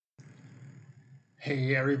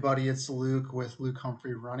Hey everybody, it's Luke with Luke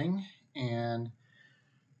Humphrey Running, and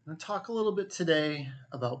I'm going to talk a little bit today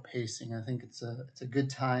about pacing. I think it's a good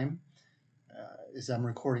time as I'm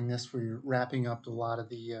recording this. We're wrapping up a lot of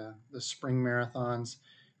the spring marathons.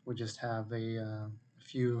 We just have a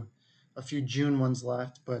few June ones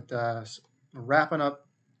left, but we're wrapping up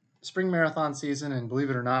spring marathon season, and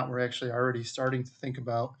believe it or not, we're actually already starting to think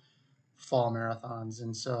about fall marathons.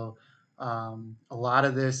 And so a lot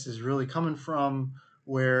of this is really coming from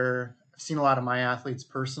where I've seen a lot of my athletes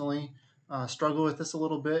personally struggle with this a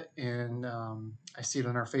little bit, and I see it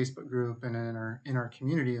in our Facebook group and in our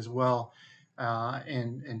community as well.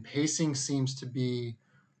 And pacing seems to be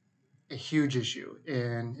a huge issue.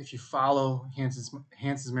 And if you follow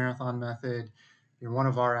Hanson's marathon method, you're one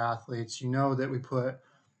of our athletes. You know that we put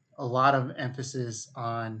a lot of emphasis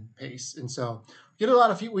on pace, and so we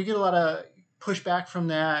get a lot of pushback from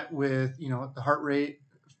that with the heart rate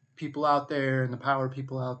people out there and the power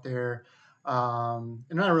people out there. I'm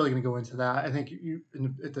not really going to go into that. I think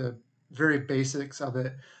at the very basics of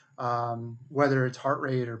it, whether it's heart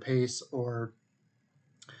rate or pace or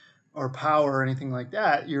power or anything like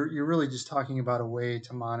that, you're really just talking about a way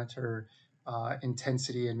to monitor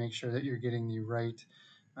intensity and make sure that you're getting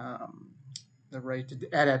um, the right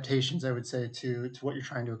adaptations, I would say, to what you're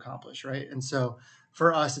trying to accomplish, right? And so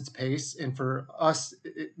for us, it's pace, and for us,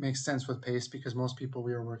 it makes sense with pace because most people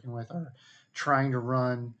we are working with are trying to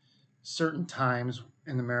run certain times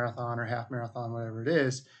in the marathon or half marathon, whatever it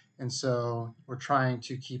is, and so we're trying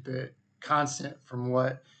to keep it constant from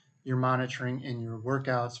what you're monitoring in your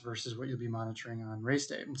workouts versus what you'll be monitoring on race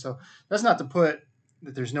day. And so that's not to put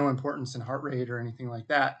that there's no importance in heart rate or anything like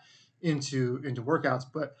that into workouts,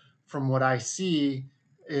 but from what I see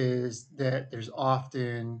is that there's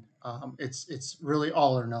often it's really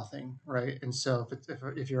all or nothing, right? And so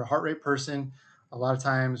if you're a heart rate person, a lot of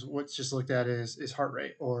times what's just looked at is heart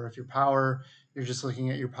rate, or if you're power, you're just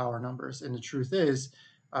looking at your power numbers. And the truth is,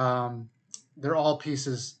 um, they're all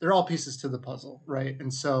pieces. They're all pieces to the puzzle, right?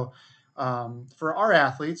 And so for our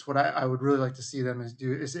athletes, what I would really like to see them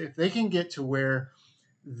do is if they can get to where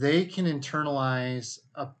they can internalize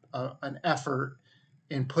an effort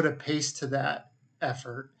and put a pace to that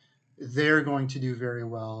effort, they're going to do very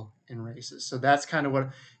well in races. So that's kind of what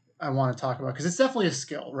I want to talk about, because it's definitely a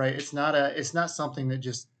skill, right? It's not something that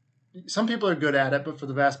just some people are good at it, but for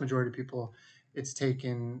the vast majority of people, it's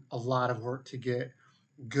taken a lot of work to get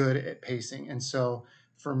good at pacing. And so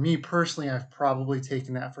for me personally, I've probably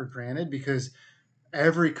taken that for granted because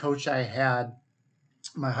every coach I had,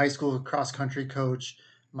 my high school cross country coach,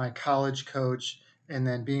 my college coach, and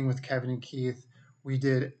then being with Kevin and Keith, we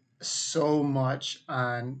did so much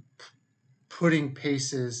on putting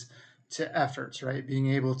paces to efforts, right?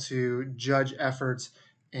 Being able to judge efforts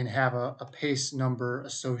and have a pace number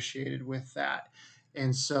associated with that.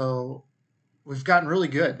 And so we've gotten really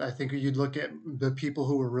good. I think you'd look at the people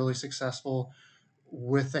who were really successful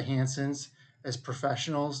with the Hansons as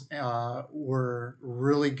professionals were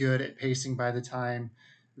really good at pacing by the time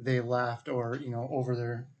they left, or over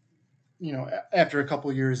their after a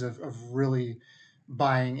couple of years of really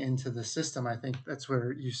buying into the system. I think that's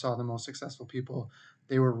where you saw the most successful people.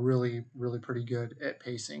 They were really pretty good at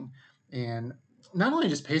pacing, and not only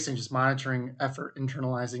just pacing, just monitoring effort,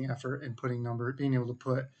 internalizing effort, and being able to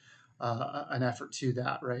put an effort to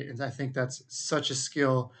that, right? And I think that's such a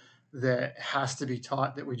skill that has to be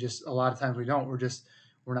taught, that we just a lot of times we don't.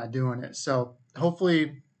 We're not doing it. So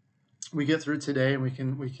hopefully we get through today and we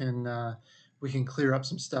can clear up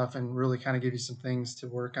some stuff and really kind of give you some things to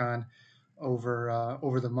work on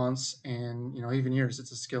over the months and even years.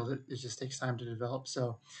 It's a skill that it just takes time to develop.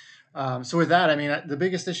 So with that, I mean, the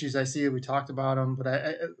biggest issues I see, we talked about them, but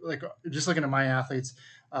I like just looking at my athletes.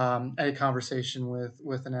 I had a conversation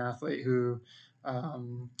with an athlete who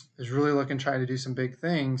is really looking to try to do some big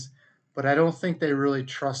things, but I don't think they really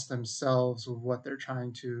trust themselves with what they're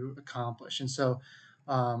trying to accomplish. And so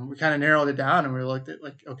we kind of narrowed it down, and we looked at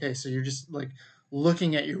like, okay, so you're just like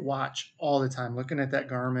looking at your watch all the time, looking at that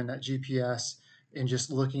Garmin, that GPS, and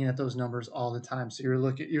just looking at those numbers all the time. So you're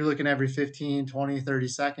looking every 15, 20, 30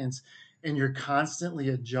 seconds, and you're constantly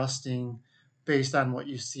adjusting based on what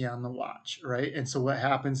you see on the watch, right? And so what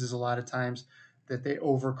happens is a lot of times that they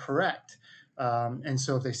overcorrect. And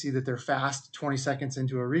so if they see that they're fast 20 seconds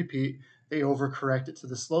into a repeat, they overcorrect it to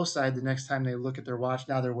the slow side. The next time they look at their watch,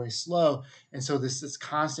 now they're way slow. And so this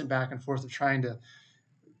constant back and forth of trying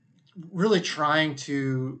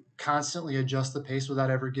to constantly adjust the pace without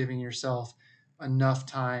ever giving yourself enough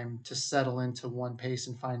time to settle into one pace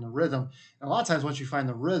and find the rhythm. And a lot of times once you find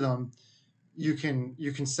the rhythm, you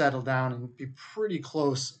can settle down and be pretty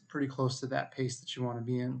close to that pace that you want to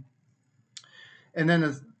be in. And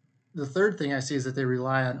then the third thing I see is that they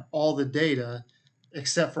rely on all the data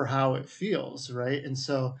except for how it feels, right? And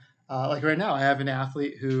so, like right now, I have an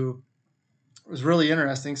athlete who was really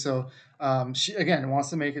interesting. So she again wants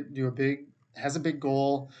to make it do a big has a big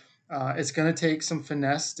goal. It's going to take some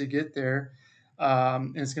finesse to get there.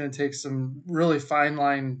 And it's going to take some really fine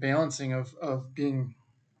line balancing of being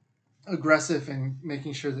aggressive and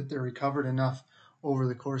making sure that they're recovered enough over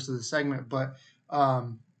the course of the segment. But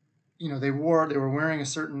um, they were wearing a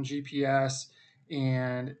certain GPS,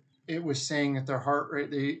 and it was saying that their heart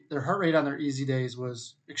rate on their easy days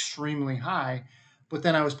was extremely high. But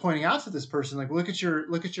then I was pointing out to this person, like, look at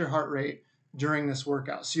your heart rate during this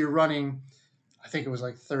workout. So you're running, I think it was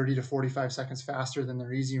like 30 to 45 seconds faster than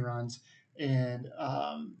their easy runs, and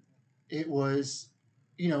it was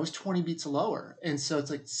it was 20 beats lower. And so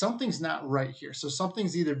it's like something's not right here. So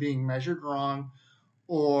something's either being measured wrong,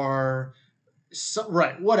 or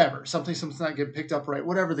right, whatever, something's not getting picked up right,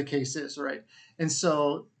 whatever the case is, right? And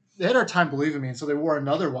so they had our time believing me, and so they wore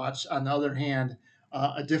another watch on the other hand,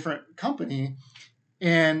 a different company,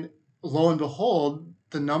 and lo and behold,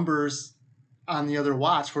 the numbers on the other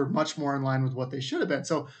watch were much more in line with what they should have been.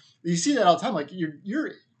 So you see that all the time, like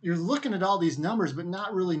you're looking at all these numbers but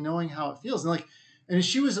not really knowing how it feels. And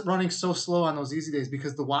she was running so slow on those easy days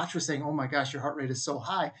because the watch was saying, "Oh my gosh, your heart rate is so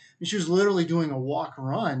high." And she was literally doing a walk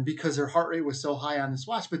run because her heart rate was so high on this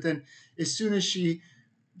watch. But then, as soon as she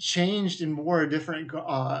changed and wore a different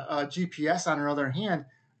GPS on her other hand,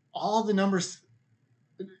 all the numbers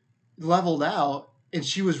leveled out, and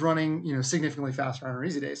she was running, significantly faster on her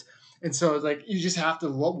easy days. And so, like, you just have to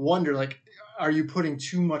wonder, like, are you putting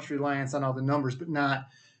too much reliance on all the numbers, but not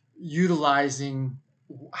utilizing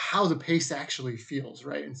how the pace actually feels,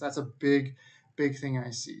 right? And so that's a big thing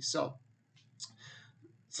I see. So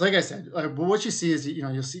like I said, but what you see is,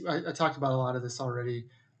 you'll see. I talked about a lot of this already,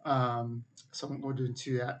 so I won't go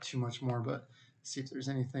into that too much more. But see if there's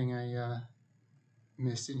anything I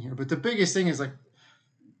missed in here. But the biggest thing is like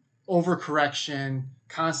overcorrection,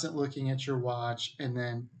 constant looking at your watch, and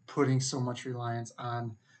then putting so much reliance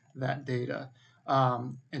on that data,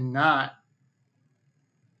 and not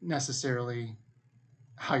necessarily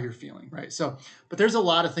how you're feeling, right? So, but there's a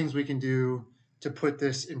lot of things we can do to put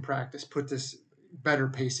this in practice, put this better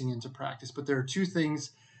pacing into practice. But there are two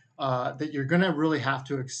things that you're going to really have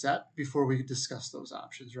to accept before we discuss those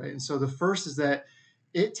options, right? And so the first is that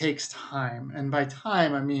it takes time. And by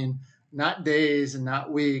time, I mean not days and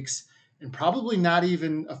not weeks, and probably not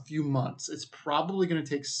even a few months. It's probably going to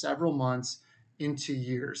take several months into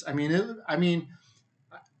years. I mean,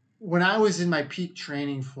 when I was in my peak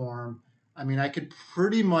training form, I mean, I could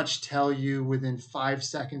pretty much tell you within 5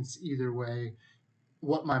 seconds either way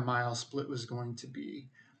what my mile split was going to be.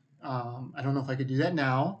 I don't know if I could do that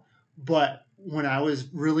now, but when I was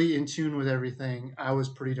really in tune with everything, I was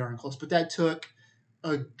pretty darn close. But it took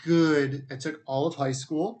all of high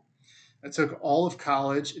school, it took all of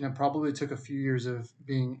college, and it probably took a few years of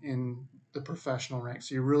being in the professional ranks.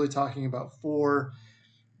 So you're really talking about 4,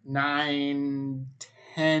 9,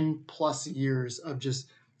 10 plus years of just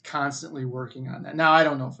constantly working on that. Now, I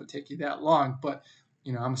don't know if it'd take you that long, but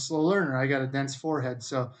I'm a slow learner. I got a dense forehead.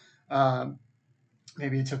 So um,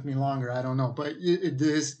 maybe it took me longer. I don't know, but it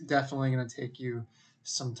is definitely going to take you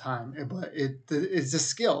some time, but it's a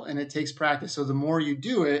skill and it takes practice. So the more you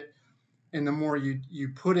do it, and the more you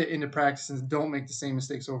put it into practice and don't make the same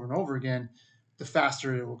mistakes over and over again, the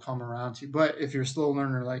faster it will come around to you. But if you're a slow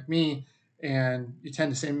learner like me and you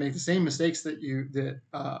tend to make the same mistakes that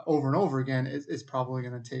over and over again, it's probably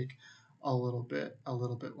going to take a little bit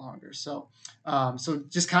longer. So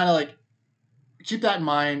just kind of like keep that in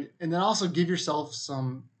mind, and then also give yourself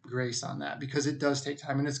some grace on that, because it does take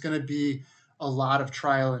time and it's going to be a lot of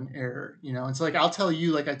trial and error. And so, like, I'll tell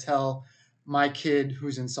you, like I tell my kid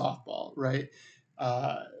who's in softball, right?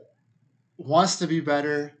 uh, Wants to be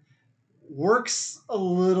better, works a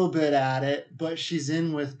little bit at it, but she's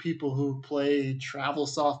in with people who play travel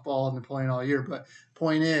softball and they're playing all year. But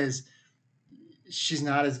point is, she's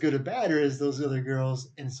not as good a batter as those other girls,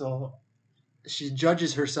 and so she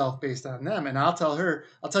judges herself based on them. And I'll tell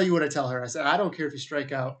you what I tell her. I said, I don't care if you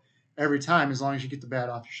strike out every time as long as you get the bat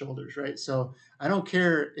off your shoulders, right? So I don't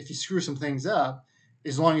care if you screw some things up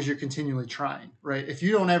as long as you're continually trying, right? If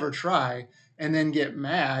you don't ever try and then get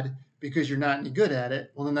mad because you're not any good at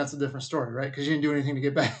it, well, then that's a different story, right? Because you didn't do anything to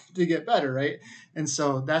get back to get better, right? And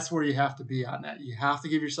so that's where you have to be on that. You have to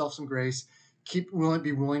give yourself some grace. Be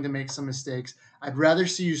willing to make some mistakes. I'd rather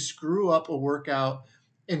see you screw up a workout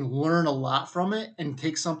and learn a lot from it and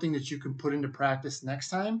take something that you can put into practice next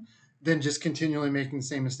time than just continually making the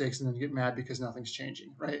same mistakes and then get mad because nothing's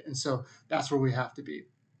changing, right? And so that's where we have to be.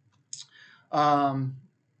 Um,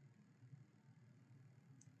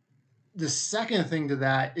 the second thing to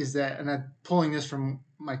that is that, and I'm pulling this from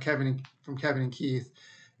Kevin and Keith,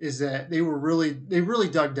 is that they really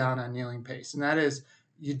dug down on kneeling pace, and that is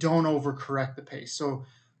you don't overcorrect the pace. So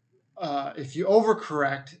if you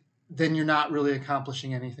overcorrect, then you're not really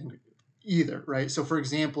accomplishing anything either, right? So, for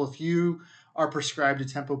example, if you are prescribed a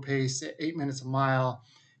tempo pace at 8 minutes a mile,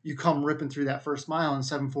 you come ripping through that first mile in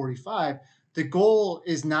 7:45. The goal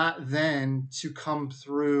is not then to come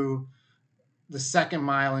through the second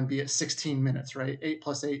mile and be at 16 minutes, right? 8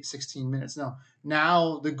 plus 8, 16 minutes. No,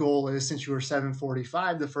 now the goal is, since you were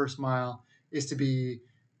 7:45 the first mile, is to be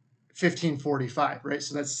 15:45, right?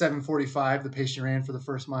 So that's 7:45, the pace you ran for the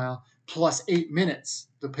first mile, plus 8 minutes,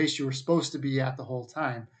 the pace you were supposed to be at the whole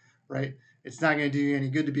time, right? It's not going to do you any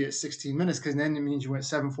good to be at 16 minutes, because then it means you went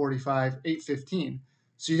 7:45, 8:15.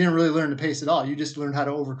 So you didn't really learn the pace at all. You just learned how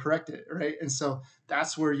to overcorrect it, right? And so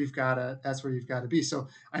that's where you've got to be. So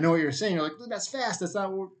I know what you're saying. You're like, that's fast. That's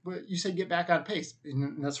not what you said. Get back on pace,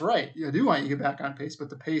 and that's right. I do want you to get back on pace,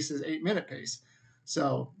 but the pace is 8 minute pace.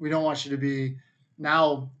 So we don't want you to be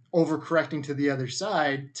now overcorrecting to the other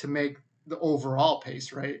side to make the overall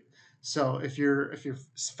pace, right? So if you're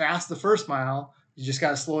fast the first mile, you just got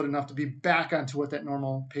to slow it enough to be back onto what that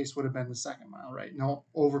normal pace would have been the second mile, right? Don't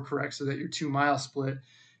overcorrect so that your 2 mile split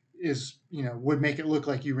is, would make it look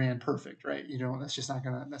like you ran perfect, right? That's not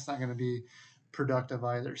gonna be productive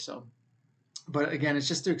either. So, but again, it's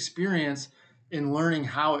just to experience in learning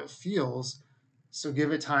how it feels. So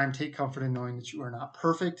give it time, take comfort in knowing that you are not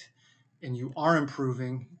perfect and you are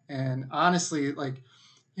improving. And honestly, like,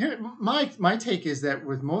 here, my take is that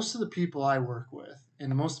with most of the people I work with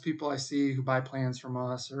and most of the people I see who buy plans from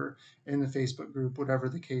us or in the Facebook group, whatever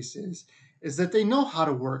the case is that they know how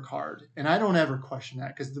to work hard. And I don't ever question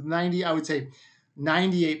that, because I would say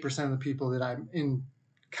 98% of the people that I'm in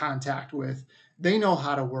contact with, they know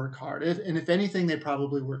how to work hard. And if anything, they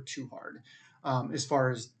probably work too hard, as far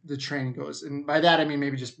as the training goes. And by that, I mean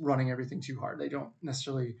maybe just running everything too hard. They don't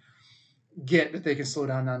necessarily get that they can slow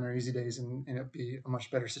down on their easy days, and it be a much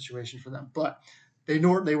better situation for them. But they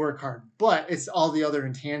know they work hard. But it's all the other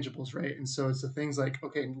intangibles, right? And so it's the things like,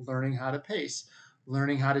 okay, learning how to pace,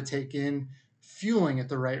 learning how to take in fueling at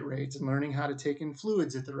the right rates, and learning how to take in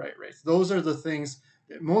fluids at the right rates. Those are the things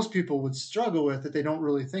that most people would struggle with, that they don't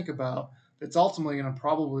really think about. That's ultimately going to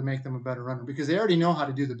probably make them a better runner, because they already know how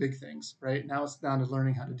to do the big things, right? Now it's down to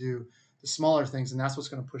learning how to do the smaller things, and that's what's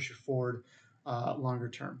going to push you forward longer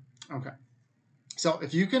term. Okay. So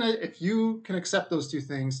if you can accept those two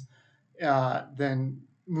things, then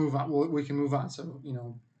move on. We can move on. So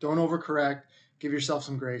don't overcorrect. Give yourself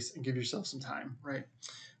some grace and give yourself some time. Right.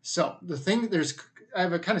 So I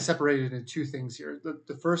have kind of separated into two things here.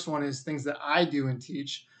 The first one is things that I do and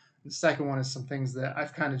teach. The second one is some things that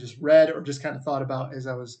I've kind of just read or just kind of thought about as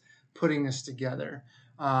I was putting this together.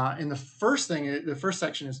 And the first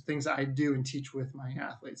section is things I do and teach with my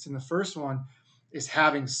athletes. And the first one is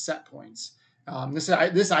having set points.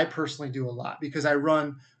 This I personally do a lot, because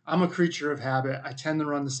I'm a creature of habit. I tend to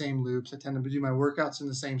run the same loops. I tend to do my workouts in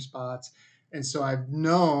the same spots. And so I've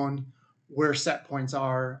known where set points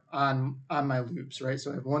are on my loops, right?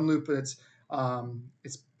 So I have one loop that's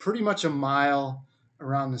it's pretty much a mile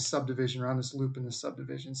around this loop in the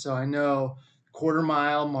subdivision. So I know quarter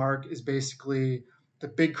mile mark is basically the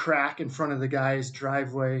big crack in front of the guy's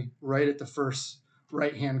driveway right at the first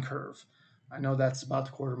right hand curve. I know that's about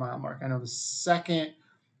the quarter mile mark. I know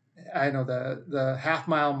the half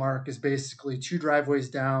mile mark is basically two driveways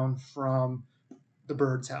down from the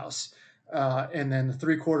bird's house. And then the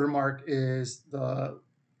 3/4 mark is the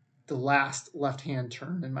last left hand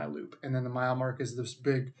turn in my loop. And then the mile mark is this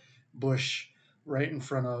big bush right in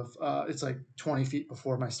front of, it's like 20 feet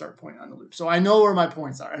before my start point on the loop. So I know where my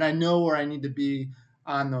points are, and I know where I need to be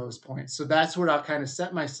on those points. So that's what I'll kind of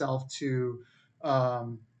set myself to,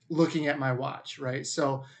 looking at my watch, right?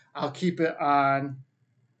 So I'll keep it on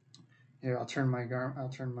here. I'll turn my Garmin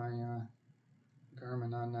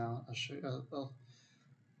on now. I'll show you.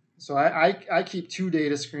 So I keep two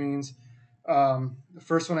data screens. The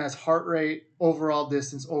first one has heart rate, overall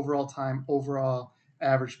distance, overall time, overall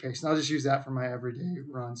average pace. And I'll just use that for my everyday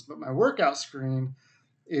runs. But my workout screen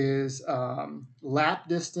is lap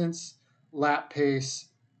distance, lap pace,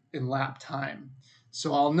 and lap time.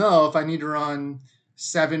 So I'll know if I need to run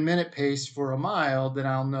 7 minute pace for a mile, then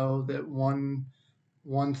I'll know that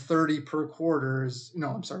 130 per quarter is, no,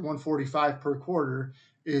 I'm sorry, 145 per quarter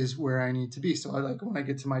is where I need to be. So I like, when I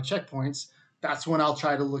get to my checkpoints, that's when I'll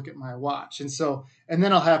try to look at my watch. And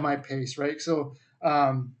then I'll have my pace, right? So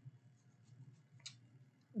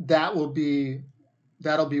that'll be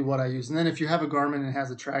what I use. And then if you have a Garmin and it has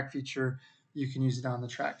a track feature, you can use it on the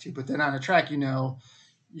track too. But then on the track, you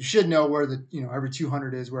should know where every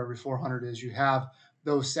 200 is, where every 400 is. You have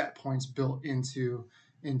those set points built into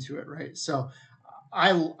it, right? So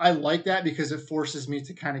I like that because it forces me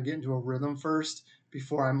to kind of get into a rhythm first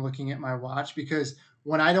before I'm looking at my watch. Because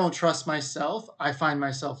when I don't trust myself, I find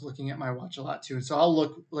myself looking at my watch a lot too. And so I'll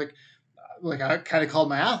look like I kind of called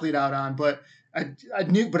my athlete out on, but I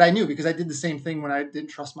knew because I did the same thing when I didn't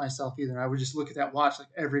trust myself either. I would just look at that watch like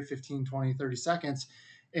every 15, 20, 30 seconds.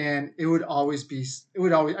 And I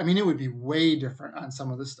mean, it would be way different on some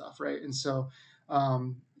of the stuff. Right. And so,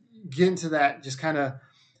 um, get into that, just kind of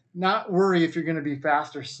not worry if you're going to be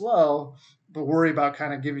fast or slow, but worry about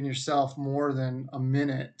kind of giving yourself more than a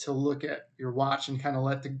minute to look at your watch and kind of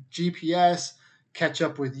let the GPS catch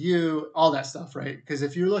up with you, all that stuff, right? Because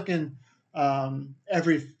if you're looking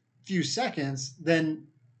every few seconds, then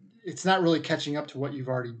it's not really catching up to what you've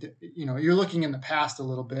already, you're looking in the past a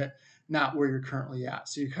little bit, not where you're currently at.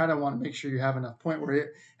 So you kind of want to make sure you have enough point where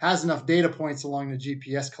it has enough data points along the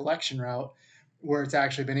GPS collection route where it's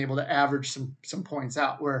actually been able to average some points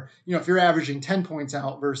out. Where if you're averaging 10 points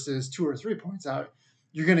out versus 2 or 3 points out,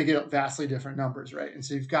 you're going to get vastly different numbers, right? And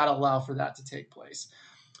so you've got to allow for that to take place.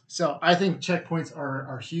 So I think checkpoints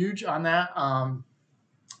are huge on that.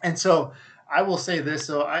 And so I will say this.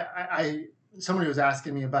 So I somebody was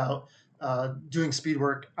asking me about doing speed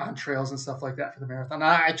work on trails and stuff like that for the marathon.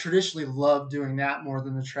 I traditionally love doing that more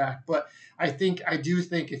than the track, but I do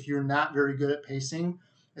think if you're not very good at pacing,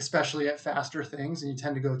 especially at faster things, and you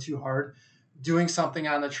tend to go too hard, doing something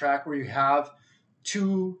on the track where you have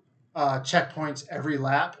two checkpoints every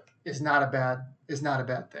lap is not a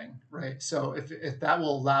bad thing, right? So if that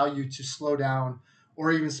will allow you to slow down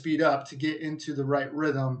or even speed up to get into the right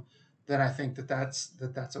rhythm, then I think that's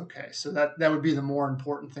okay. So that would be the more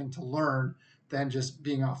important thing to learn than just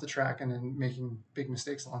being off the track and then making big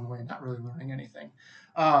mistakes along the way and not really learning anything.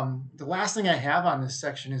 The last thing I have on this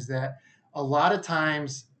section is that a lot of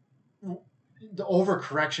times the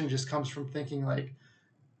overcorrection just comes from thinking like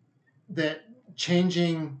that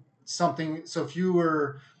changing something. So if you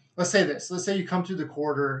were, let's say you come through the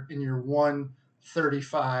quarter and you're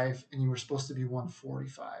 135 and you were supposed to be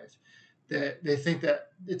 145, that they think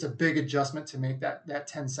that it's a big adjustment to make that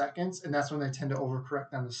 10 seconds. And that's when they tend to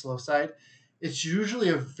overcorrect on the slow side. It's usually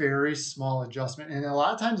a very small adjustment. And a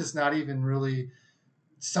lot of times it's not even really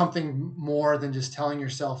something more than just telling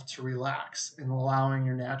yourself to relax and allowing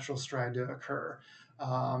your natural stride to occur.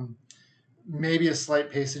 Maybe a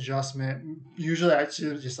slight pace adjustment. Usually I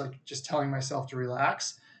just telling myself to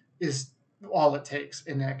relax is all it takes.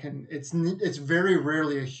 And it's very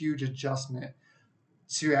rarely a huge adjustment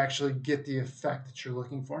to actually get the effect that you're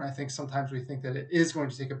looking for. And I think sometimes we think that it is going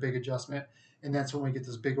to take a big adjustment, and that's when we get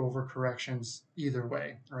those big overcorrections either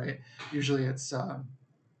way, right? Usually it's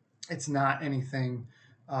not anything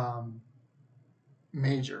um,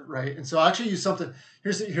 major, right? And so I'll actually use something.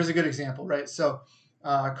 Here's a good example, right? So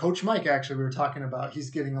Coach Mike, actually, we were talking about, he's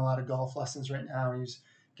getting a lot of golf lessons right now. He's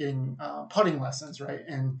getting putting lessons, right?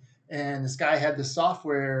 And this guy had this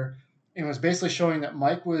software and was basically showing that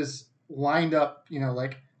Mike was lined up,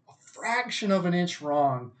 like a fraction of an inch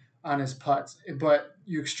wrong on his putts. But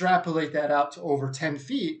you extrapolate that out to over 10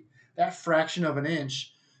 feet, that fraction of an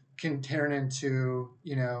inch can turn into,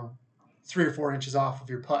 3 or 4 inches off of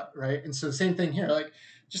your putt, right? And so the same thing here, like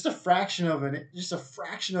just a fraction of an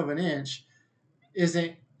inch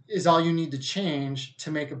is all you need to change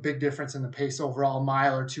to make a big difference in the pace overall, a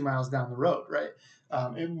mile or 2 miles down the road, right?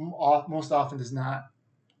 It most often does not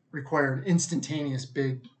require an instantaneous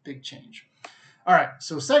big change. All right,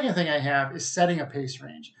 so second thing I have is setting a pace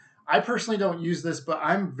range. I personally don't use this, but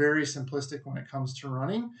I'm very simplistic when it comes to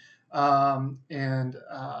running. And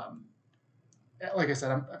like I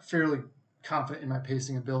said, I'm fairly confident in my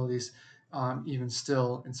pacing abilities, even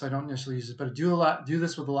still, and so I don't necessarily use it, but I do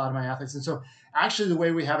this with a lot of my athletes. And so, actually, the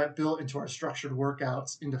way we have it built into our structured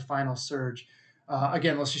workouts into Final Surge,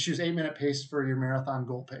 again, let's just use 8-minute pace for your marathon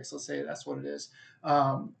goal pace. Let's say that's what it is.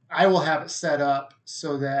 I will have it set up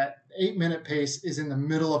so that 8-minute pace is in the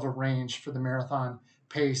middle of a range for the marathon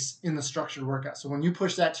pace in the structured workout. So when you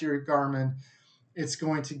push that to your Garmin, it's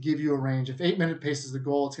going to give you a range. If 8-minute pace is the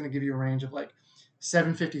goal, it's going to give you a range of like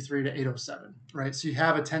 7:53 to 8:07, right? So you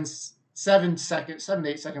have a 7 to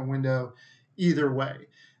 8 second window either way.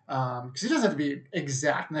 Because it doesn't have to be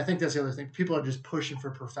exact. And I think that's the other thing. People are just pushing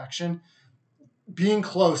for perfection. Being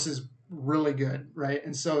close is really good, right?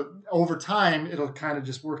 And so over time, it'll kind of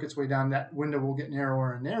just work its way down. That window will get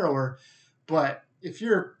narrower and narrower. But if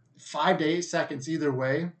you're 5 to 8 seconds either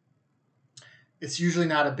way, it's usually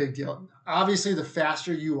not a big deal. Obviously, the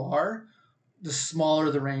faster you are, the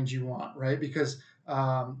smaller the range you want, right? Because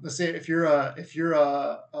let's say if you're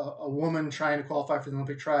a woman trying to qualify for the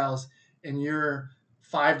Olympic trials and you're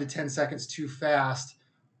 5 to 10 seconds too fast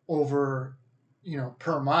over,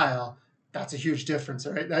 per mile, that's a huge difference,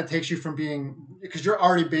 right? That takes you from being, because you're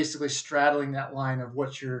already basically straddling that line of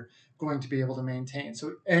what you're going to be able to maintain.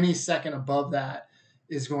 So any second above that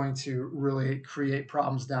is going to really create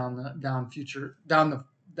problems down the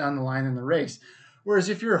line in the race. Whereas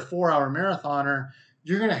if you're a 4 hour marathoner,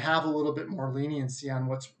 you're going to have a little bit more leniency on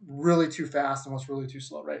what's really too fast and what's really too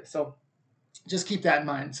slow, right? So just keep that in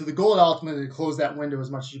mind. So the goal is ultimately to close that window as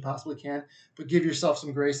much as you possibly can, but give yourself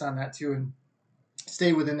some grace on that too, and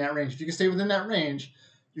stay within that range. If you can stay within that range,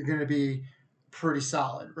 you're going to be pretty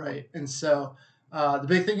solid, right? And so the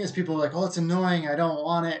big thing is people are like, oh, it's annoying. I don't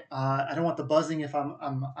want it. I don't want the buzzing if I'm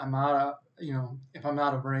out of, if I'm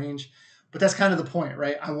out of range. But that's kind of the point,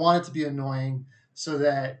 right? I want it to be annoying so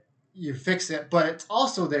that you fix it. But it's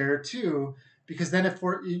also there too, because then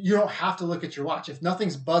you don't have to look at your watch. If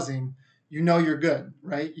nothing's buzzing, you're good,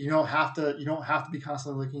 right? You don't have to be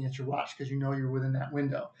constantly looking at your watch because you're within that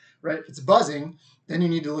window, right? If it's buzzing, then you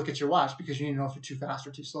need to look at your watch because you need to know if you're too fast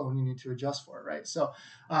or too slow and you need to adjust for it, right? So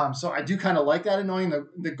I do kind of like that annoying.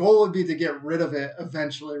 The goal would be to get rid of it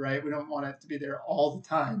eventually, right? We don't want it to be there all the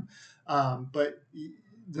time. But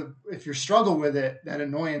if you struggle with it, that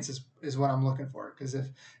annoyance is what I'm looking for. Because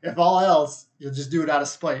if all else, you'll just do it out of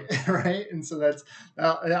spite, right? And so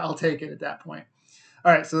I'll take it at that point.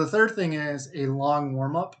 All right, so the third thing is a long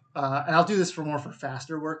warm up, and I'll do this for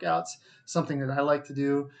faster workouts. Something that I like to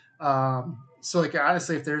do. So like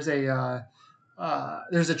honestly, if there's a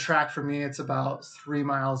track for me, it's about 3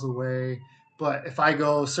 miles away. But if I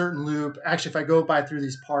go certain loop, actually, if I go by through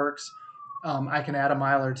these parks, I can add a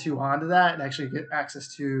mile or two onto that and actually get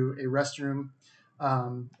access to a restroom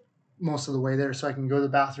most of the way there, so I can go to the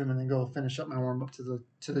bathroom and then go finish up my warm up to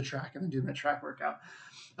the track and then do my track workout.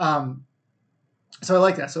 So I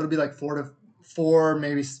like that. So it'll be like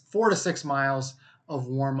maybe 4 to 6 miles of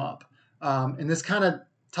warm up. And this kind of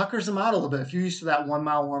tuckers them out a little bit. If you're used to that 1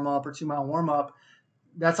 mile warm up or 2 mile warm up,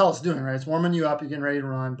 that's all it's doing, right? It's warming you up, you're getting ready to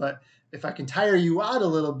run. But if I can tire you out a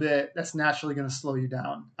little bit, that's naturally going to slow you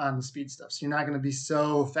down on the speed stuff. So you're not going to be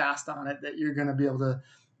so fast on it that you're going to be able to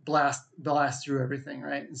blast through everything,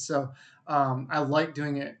 right? And so I like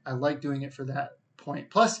doing it. I like doing it for that point.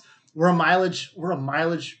 Plus, we're a mileage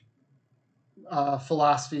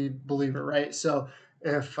philosophy believer, right? So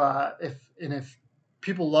if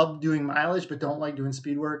people love doing mileage but don't like doing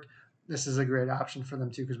speed work, this is a great option for them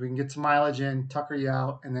too, because we can get some mileage in, tucker you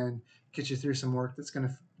out, and then get you through some work that's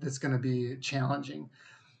gonna be challenging.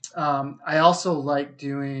 I also like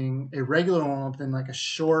doing a regular warm up, then like a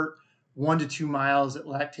short 1 to 2 miles at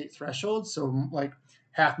lactate threshold. So like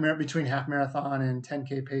between half marathon and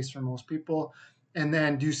 10K pace for most people, and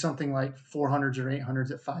then do something like 400s or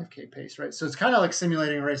 800s at 5K pace, right? So it's kind of like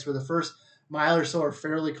simulating a race where the first mile or so are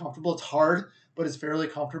fairly comfortable. It's hard, but it's fairly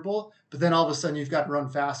comfortable. But then all of a sudden you've got to run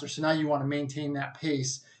faster. So now you want to maintain that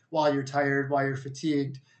pace while you're tired, while you're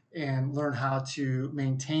fatigued, and learn how to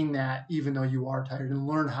maintain that even though you are tired, and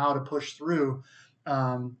learn how to push through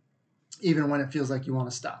even when it feels like you want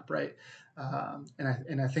to stop, right?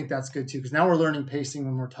 And I think that's good too, because now we're learning pacing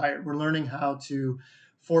when we're tired. We're learning how to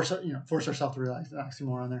force ourselves to relax.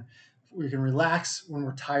 Oxymoron there. We can relax when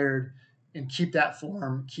we're tired and keep that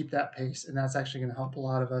form, keep that pace, and that's actually going to help a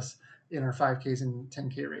lot of us in our 5Ks and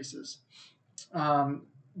 10K races.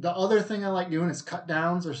 The other thing I like doing is cut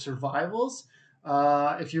downs or survivals.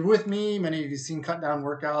 If you're with me, many of you have seen cut down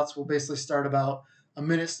workouts. We'll basically start about a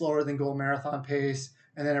minute slower than goal marathon pace,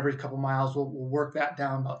 and then every couple miles we'll work that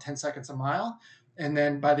down about 10 seconds a mile. And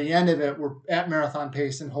then by the end of it, we're at marathon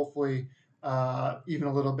pace and hopefully even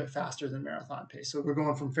a little bit faster than marathon pace. So we're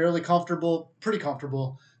going from pretty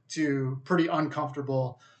comfortable to pretty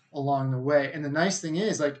uncomfortable along the way. And the nice thing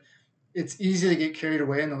is, like, it's easy to get carried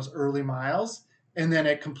away in those early miles, and then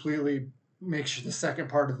it completely makes the second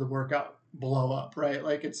part of the workout blow up, right?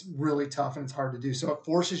 Like, it's really tough and it's hard to do. So it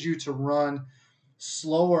forces you to run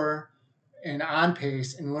slower and on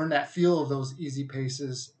pace and learn that feel of those easy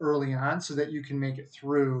paces early on so that you can make it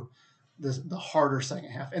through the harder second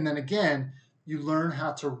half. And then again, you learn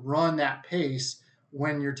how to run that pace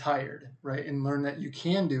when you're tired, right? And learn that you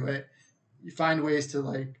can do it. You find ways to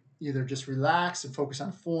like either just relax and focus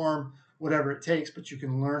on form, whatever it takes, but you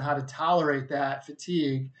can learn how to tolerate that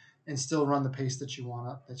fatigue and still run the pace that you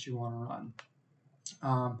want to run.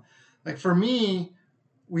 Like for me,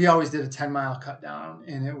 we always did a 10-mile cut down,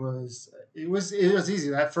 and it was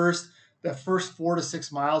easy. That first 4 to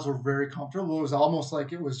 6 miles were very comfortable. It was almost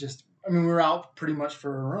like it was just, we were out pretty much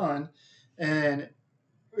for a run, and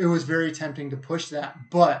it was very tempting to push that.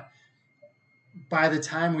 But by the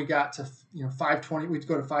time we got to 520, we'd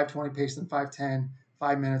go to 520 pace, then 510,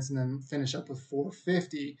 5 minutes, and then finish up with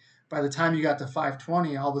 450. By the time you got to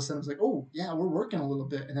 520, all of a sudden it was like, oh yeah, we're working a little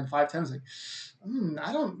bit, and then 510 was like,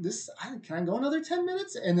 can I go another 10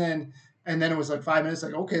 minutes? And then it was like 5 minutes,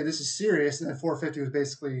 like, okay, this is serious. And then 450 was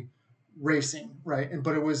basically racing, right? And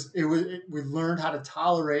but we learned how to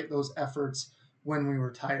tolerate those efforts when we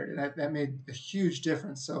were tired, and that made a huge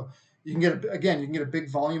difference. So you can get a big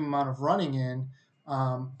volume amount of running in,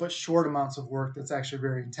 but short amounts of work that's actually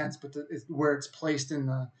very intense. But where it's placed in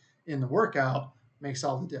the workout makes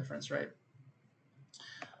all the difference, right?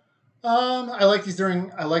 I like these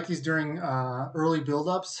during early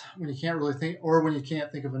buildups when you can't really think, or when you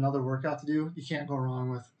can't think of another workout to do. You can't go wrong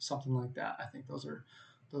with something like that. I think those are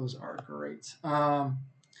great. The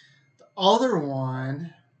other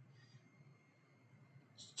one,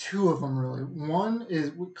 two of them really. One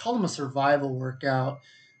is, we call them a survival workout.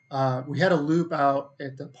 We had a loop out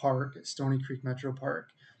at the park at Stony Creek Metro Park,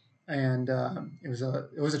 and it was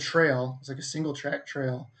a trail. It was like a single track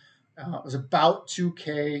trail. It was about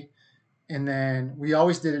 2K, and then we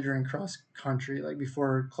always did it during cross country, like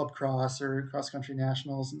before club cross or cross country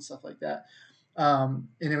nationals and stuff like that. And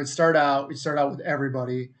we'd start out with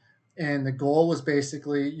everybody, and the goal was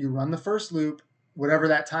basically you run the first loop, whatever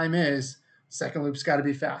that time is. Second loop's got to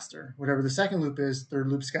be faster. Whatever the second loop is, third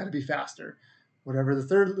loop's got to be faster. Whatever the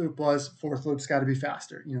third loop was, fourth loop's got to be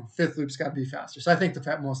faster. Fifth loop's got to be faster. So I think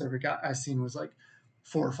the most every guy I seen was like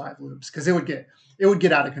 4 or 5 loops, because it would get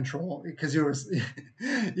out of control, because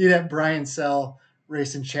you'd have Brian Sell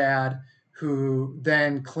racing Chad, who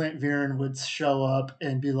then Clint Viren would show up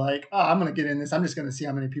and be like, oh, I'm going to get in this. I'm just going to see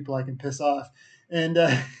how many people I can piss off. And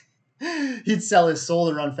he'd sell his soul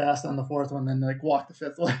to run fast on the fourth one, then like walk the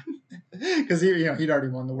fifth one, because he'd already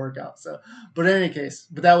won the workout. So, but in any case,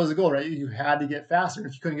 that was the goal, right? You had to get faster.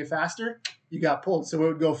 If you couldn't get faster, you got pulled. So it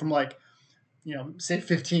would go from like, say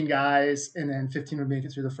 15 guys, and then 15 would make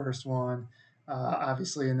it through the first one,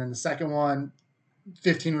 obviously. And then the second one,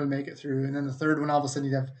 15 would make it through. And then the third one, all of a sudden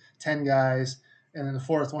you'd have 10 guys. And then the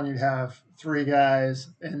fourth one, you'd have 3 guys.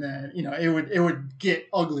 And then, it would get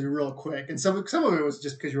ugly real quick. And some of it was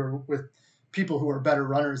just because you were with people who were better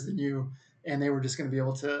runners than you, and they were just going to be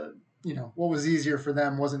able to, what was easier for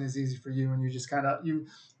them wasn't as easy for you. And you just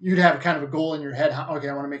you'd have kind of a goal in your head. Okay,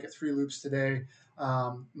 I want to make it 3 loops today.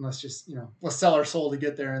 Let's sell our soul to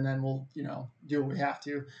get there, and then we'll, do what we have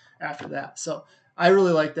to after that. So I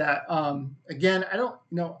really like that. Again, I don't,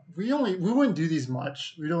 we wouldn't do these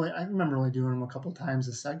much. I remember only doing them a couple times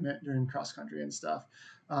a segment during cross country and stuff.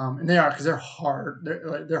 And because they're hard.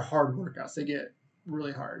 They're hard workouts. They get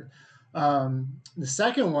really hard. The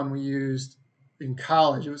second one we used in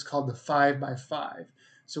college, it was called the 5x5.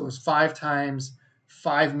 So it was 5 times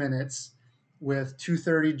 5 minutes with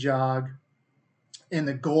 2:30 jog. And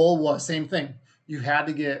the goal was same thing. You had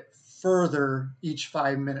to get further each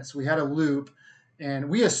 5 minutes. We had a loop, and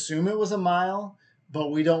we assume it was a mile, but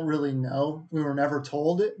we don't really know. We were never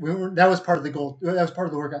told it. That was part of the goal. That was part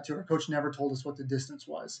of the workout too. Our coach never told us what the distance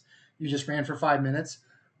was. You just ran for 5 minutes,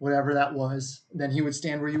 whatever that was. Then he would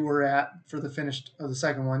stand where you were at for the finish of the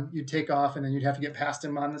second one. You'd take off, and then you'd have to get past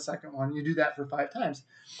him on the second one. You do that for 5 times.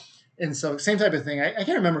 And so same type of thing. I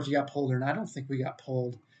can't remember if you got pulled or not. I don't think we got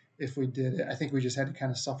pulled if we did it. I think we just had to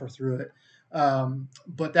kind of suffer through it.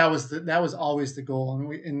 But that was always the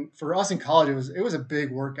goal. And for us in college, it was a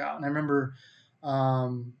big workout. And I remember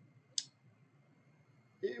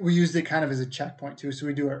we used it kind of as a checkpoint too. So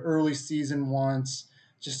we do an early season once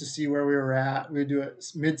just to see where we were at. We do it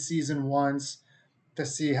mid-season once to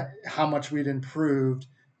see how much we'd improved.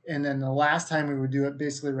 And then the last time we would do it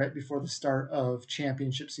basically right before the start of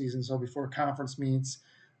championship season. So before conference meets,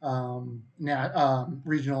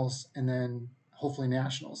 regionals, and then hopefully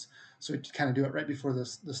nationals. So we kind of do it right before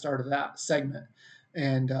the start of that segment.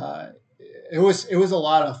 And it was a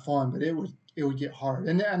lot of fun, but it would get hard.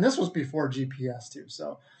 And this was before GPS too.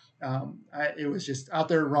 So it was just out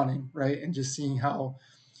there running, right, and just seeing how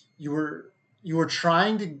you were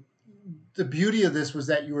trying to. The beauty of this was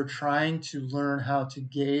that you were trying to learn how to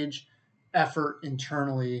gauge effort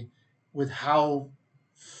internally with how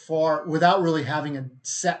far, without really having a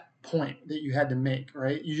set point that you had to make,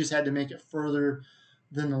 right? You just had to make it further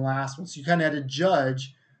than the last one. So you kind of had to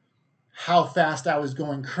judge how fast I was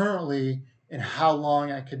going currently and how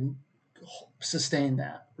long I could sustain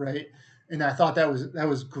that, right? And I thought that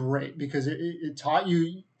was great, because it taught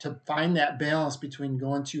you to find that balance between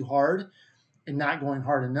going too hard and not going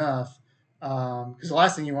hard enough. Because the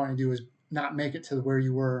last thing you want to do is not make it to where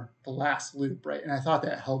you were the last loop, right? And I thought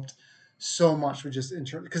that helped so much with just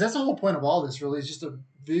because that's the whole point of all this, really, is just to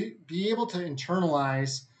be able to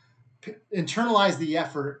internalize internalize the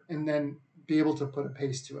effort and then be able to put a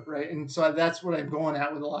pace to it, right? And so that's what I'm going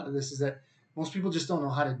at with a lot of this, is that most people just don't know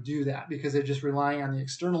how to do that because they're just relying on the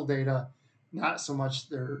external data, not so much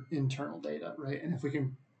their internal data, right? And if we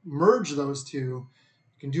can merge those two,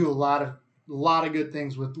 you can do a lot of good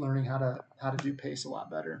things with learning how to do pace a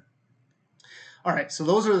lot better. All right, so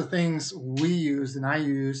those are the things we used and I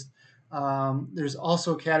used. There's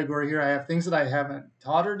also a category here. I have things that I haven't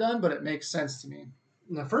taught or done, but it makes sense to me.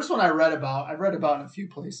 And the first one I've read about in a few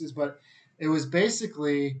places, but it was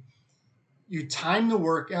basically you time the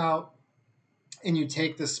workout and you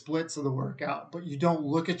take the splits of the workout, but you don't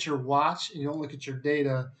look at your watch and you don't look at your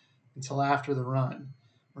data until after the run,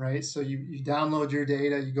 right? So you download your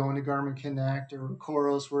data, you go into Garmin Connect or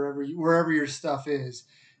Coros, wherever your stuff is,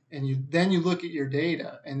 and you look at your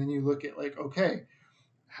data, and then you look at like, okay,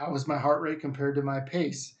 how is my heart rate compared to my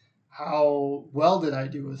pace? How well did I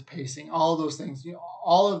do with pacing? All of those things,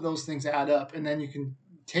 all of those things add up, and then you can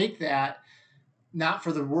take that not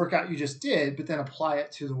for the workout you just did, but then apply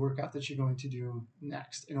it to the workout that you're going to do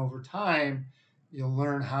next. And over time, you'll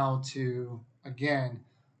learn how to, again,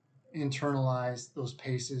 internalize those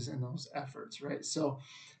paces and those efforts, right? So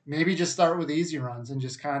maybe just start with easy runs and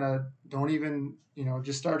just kind of don't even,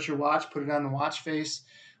 just start your watch, put it on the watch face,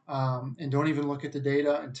 and don't even look at the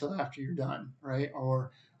data until after you're done, right?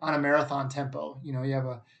 Or on a marathon tempo, you have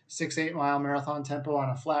a 6-8 mile marathon tempo on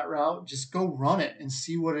a flat route, just go run it and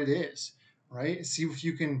see what it is, right? See if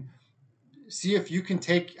you can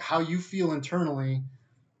take how you feel internally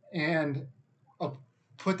and uh,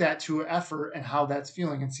 put that to effort and how that's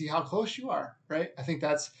feeling and see how close you are, right? I think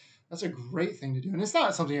that's a great thing to do. And it's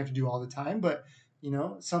not something you have to do all the time, but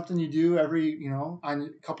something you do every, on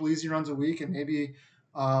a couple easy runs a week, and maybe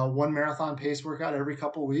one marathon pace workout every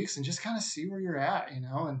couple of weeks, and just kind of see where you're at,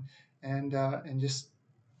 and just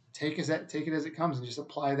take it as it comes and just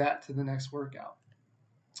apply that to the next workout.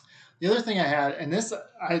 The other thing I had, and this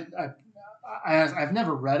I've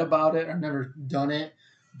never read about it, I've never done it,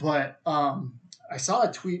 but I saw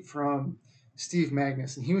a tweet from Steve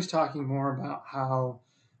Magnus, and he was talking more about how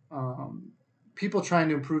people trying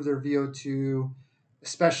to improve their VO2,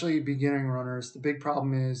 especially beginning runners, the big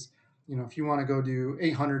problem is, if you want to go do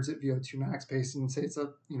 800s at VO2 max pace and say it's a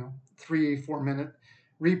 3-4 minute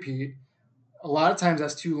repeat, a lot of times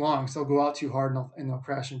that's too long, so they'll go out too hard and they'll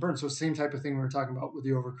crash and burn. So same type of thing we were talking about with the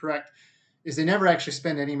overcorrect, is they never actually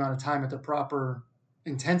spend any amount of time at the proper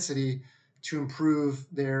intensity to improve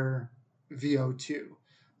their VO2.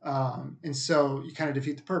 And so you kind of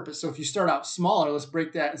defeat the purpose. So if you start out smaller, let's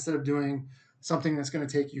break that. Instead of doing something that's going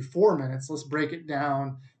to take you 4 minutes, let's break it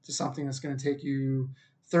down to something that's going to take you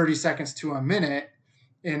 30 seconds to a minute.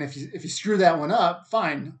 And if you screw that one up,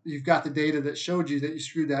 fine. You've got the data that showed you that you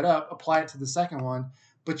screwed that up. Apply it to the second one,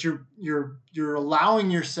 but you're allowing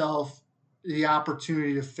yourself the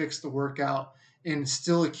opportunity to fix the workout and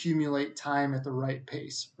still accumulate time at the right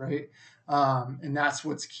pace, right? And that's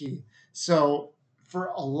what's key. So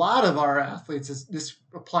for a lot of our athletes, this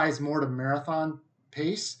applies more to marathon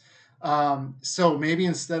pace. So maybe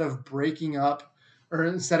instead of breaking up, or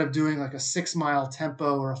instead of doing like a 6-mile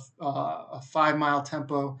tempo or a 5-mile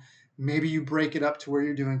tempo, maybe you break it up to where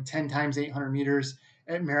you're doing 10 times 800 meters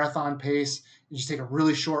at marathon pace. You just take a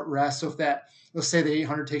really short rest. So if let's say the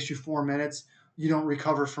 800 takes you 4 minutes, you don't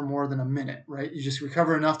recover for more than a minute, right? You just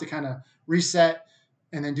recover enough to kind of reset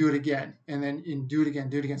and then do it again, and then do it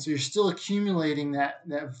again. So you're still accumulating that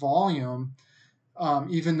volume,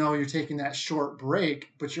 even though you're taking that short break,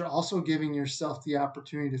 but you're also giving yourself the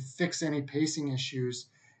opportunity to fix any pacing issues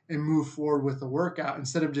and move forward with the workout,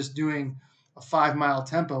 instead of just doing a 5-mile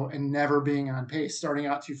tempo and never being on pace, starting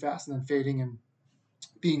out too fast and then fading and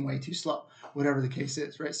being way too slow, whatever the case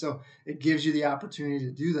is, right? So it gives you the opportunity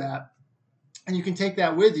to do that. And you can take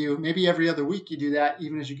that with you. Maybe every other week you do that,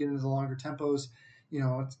 even as you get into the longer tempos.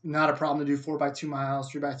 It's not a problem to do 4x2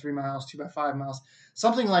 miles, 3x3 miles, 2x5 miles,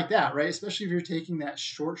 something like that, right? Especially if you're taking that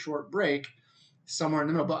short break somewhere in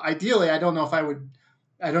the middle. But ideally, I don't know if I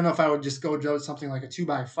would just go do something like a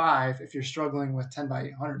 2x5 if you're struggling with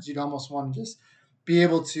 10x800s. You'd almost want to just be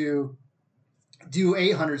able to do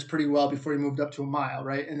 800s pretty well before you moved up to a mile,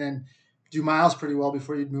 right? And then do miles pretty well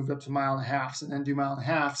before you moved up to 1.5 miles, and then do 1.5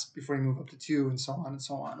 miles before you move up to 2, and so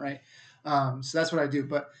on, right? So that's what I do.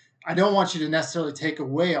 But I don't want you to necessarily take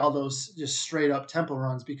away all those just straight up tempo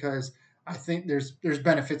runs, because I think there's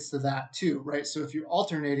benefits to that too, right? So if you're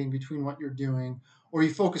alternating between what you're doing, or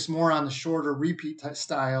you focus more on the shorter repeat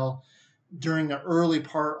style during the early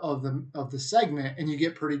part of the segment, and you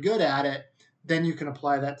get pretty good at it, then you can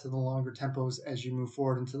apply that to the longer tempos as you move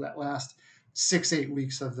forward into that last 6-8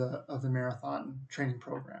 weeks of the marathon training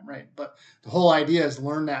program, right? But the whole idea is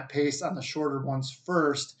learn that pace on the shorter ones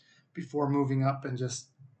first before moving up and just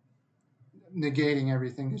negating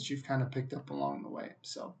everything that you've kind of picked up along the way.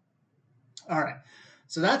 So, all right.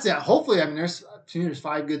 So that's it. Hopefully, I mean, there's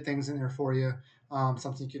 5 good things in there for you.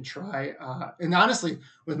 Something you can try. And honestly,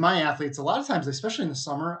 with my athletes, a lot of times, especially in the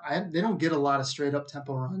summer, they don't get a lot of straight up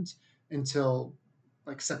tempo runs until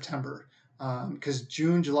like September, because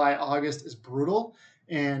June, July, August is brutal,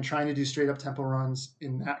 and trying to do straight up tempo runs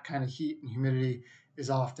in that kind of heat and humidity is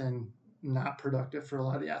often not productive for a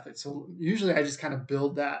lot of the athletes. So usually, I just kind of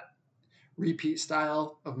build that repeat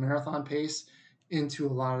style of marathon pace into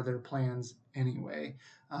a lot of their plans anyway.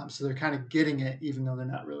 So they're kind of getting it, even though they're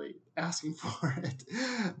not really asking for it.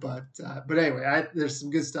 But anyway, there's some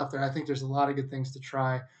good stuff there. I think there's a lot of good things to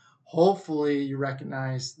try. Hopefully, you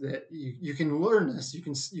recognize that you can learn this. You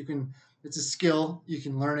can. It's a skill. You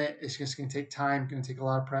can learn it. It's just going to take time. Going to take a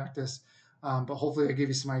lot of practice. But hopefully, I gave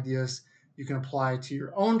you some ideas you can apply to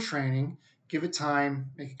your own training. Give it time.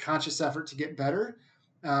 Make a conscious effort to get better,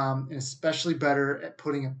 and especially better at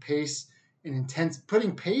putting pace,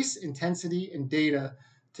 intensity, and data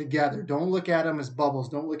together. Don't look at them as bubbles.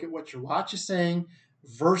 Don't look at what your watch is saying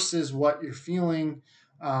versus what you're feeling.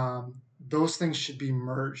 Those things should be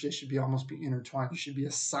merged. They should almost be intertwined. You should be a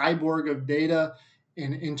cyborg of data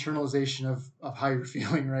and internalization of how you're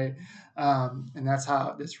feeling, right? And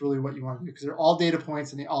that's really what you want to do, because they're all data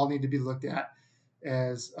points and they all need to be looked at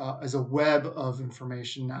as a web of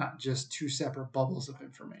information, not just 2 separate bubbles of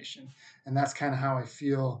information. And that's kind of how I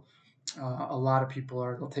feel. A lot of people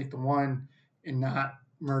they'll take the one and not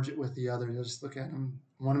merge it with the other. They'll just look at them,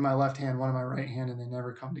 one in my left hand, one in my right hand, and they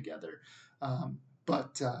never come together.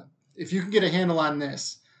 But if you can get a handle on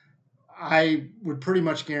this, I would pretty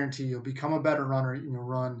much guarantee you'll become a better runner,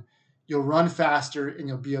 and you'll run faster, and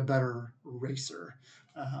you'll be a better racer.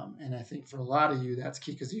 And I think for a lot of you, that's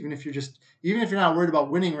key, because even if you're not worried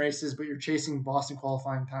about winning races, but you're chasing Boston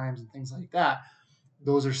qualifying times and things like that,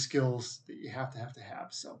 those are skills that you have to have.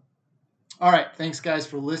 So, all right, thanks guys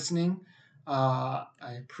for listening. I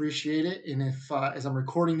appreciate it. And if as I'm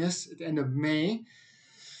recording this at the end of May,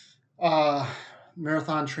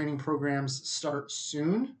 marathon training programs start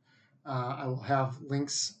soon. I will have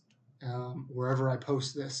links wherever I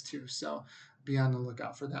post this too, so be on the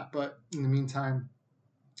lookout for that. But in the meantime,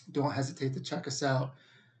 don't hesitate to check us out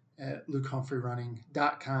at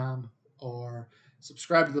lukehumphrey.running.com, or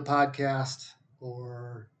subscribe to the podcast,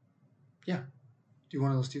 or do one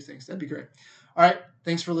of those 2 things. That'd be great. All right,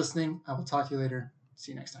 thanks for listening. I will talk to you later.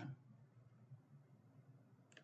 See you next time.